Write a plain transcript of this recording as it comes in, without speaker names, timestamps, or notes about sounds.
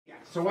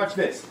So watch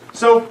this.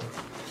 So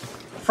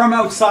from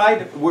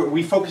outside,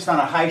 we focused on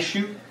a high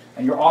shoot,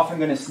 and you're often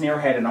going to snare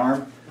head and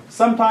arm.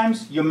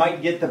 Sometimes you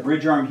might get the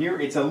bridge arm here.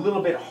 It's a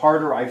little bit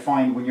harder, I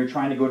find, when you're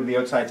trying to go to the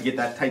outside to get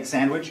that tight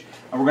sandwich.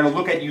 And we're going to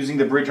look at using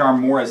the bridge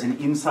arm more as an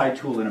inside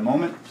tool in a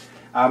moment.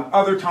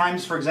 Other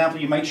times, for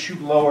example, you might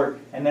shoot lower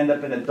and end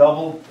up in a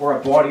double or a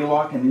body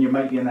lock, and then you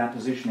might be in that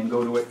position and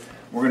go to it.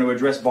 We're going to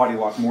address body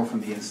lock more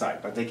from the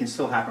inside, but they can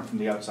still happen from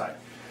the outside.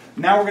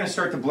 Now we're going to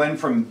start to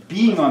blend from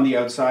being on the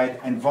outside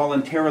and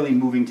voluntarily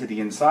moving to the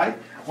inside.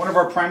 One of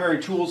our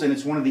primary tools, and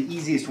it's one of the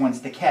easiest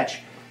ones to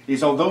catch,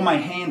 is although my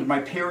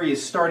parry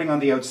is starting on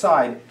the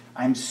outside,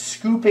 I'm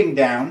scooping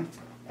down,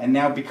 and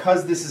now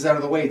because this is out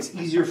of the way, it's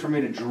easier for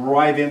me to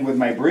drive in with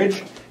my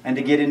bridge and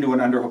to get into an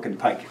underhook and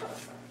pike.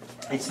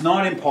 It's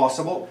not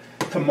impossible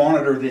to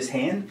monitor this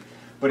hand,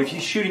 but if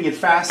you're shooting it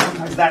fast,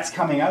 sometimes that's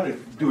coming out.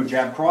 Do a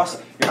jab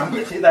cross, if I'm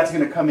with you, that's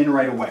going to come in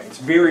right away. It's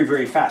very,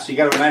 very fast, so you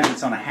got to imagine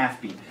it's on a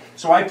half beat.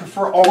 So I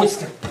prefer always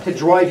to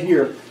drive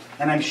here,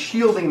 and I'm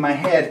shielding my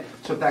head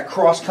so if that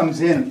cross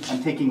comes in,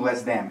 I'm taking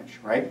less damage,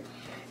 right?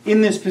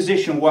 In this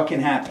position, what can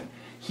happen?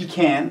 He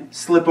can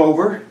slip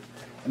over,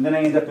 and then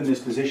I end up in this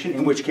position,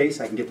 in which case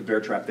I can get the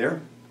bear trap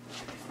there.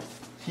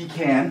 He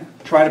can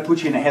try to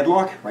put you in a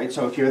headlock, right?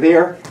 So if you're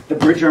there, the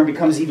bridge arm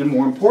becomes even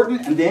more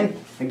important, and then,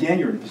 again,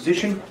 you're in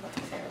position.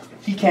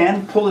 He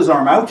can pull his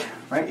arm out,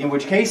 right? In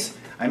which case,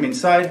 I'm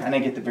inside, and I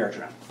get the bear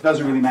trap. It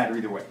doesn't really matter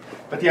either way.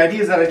 But the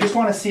idea is that I just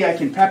want to see I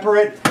can pepper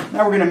it.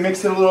 Now we're going to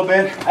mix it a little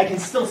bit. I can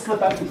still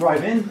slip out and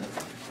drive in,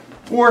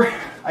 or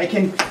I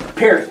can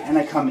pair it, and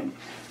I come in.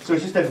 So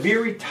it's just a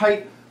very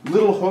tight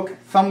little hook,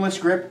 thumbless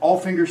grip, all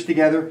fingers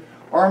together.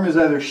 Arm is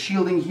either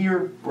shielding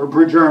here or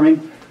bridge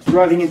arming,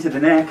 driving into the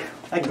neck.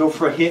 I can go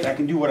for a hit. I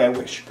can do what I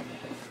wish.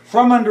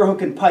 From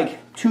underhook and pike,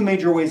 two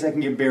major ways I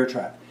can get bear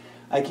trap.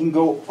 I can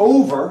go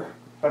over,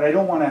 but I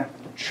don't want to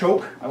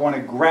choke. I want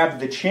to grab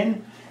the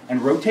chin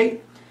and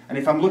rotate. And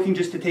if I'm looking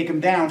just to take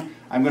him down,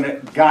 I'm going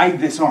to guide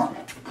this arm,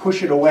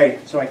 push it away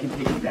so I can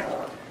take him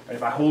down. But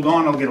if I hold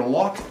on, I'll get a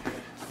lock.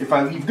 If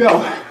I leave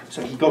go,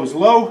 so he goes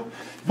low,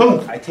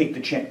 boom, I take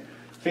the chin.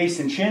 Face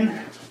and chin,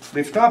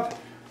 lift up,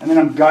 and then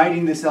I'm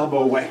guiding this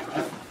elbow away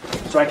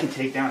so I can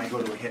take down and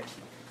go to a hit.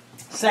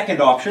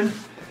 Second option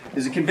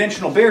is a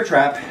conventional bear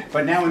trap,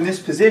 but now in this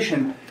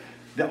position,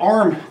 the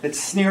arm that's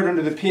snared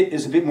under the pit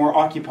is a bit more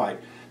occupied.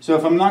 So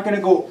if I'm not going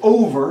to go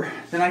over,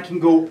 then I can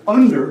go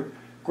under,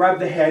 grab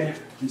the head,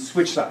 and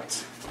switch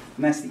sides.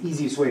 And that's the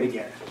easiest way to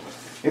get it.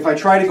 If I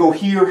try to go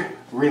here,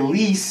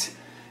 release,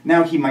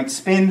 now he might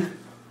spin,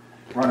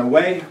 run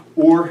away,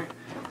 or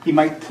he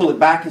might pull it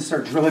back and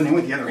start drilling in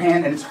with the other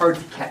hand, and it's hard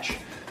to catch.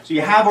 So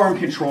you have arm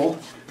control,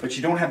 but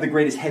you don't have the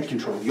greatest head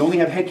control. You only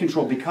have head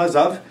control because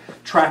of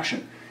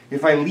traction.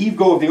 If I leave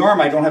go of the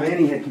arm, I don't have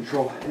any head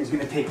control, and he's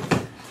going to take it.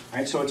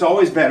 Right? So it's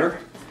always better,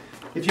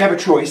 if you have a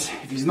choice,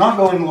 if he's not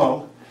going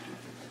low,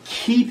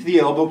 keep the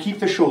elbow, keep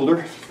the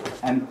shoulder,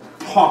 and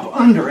pop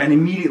under and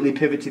immediately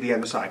pivot to the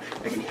other side.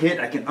 I can hit,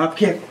 I can up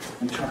kick,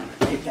 and turn,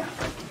 take down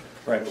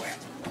right away.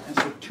 And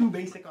so two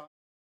basic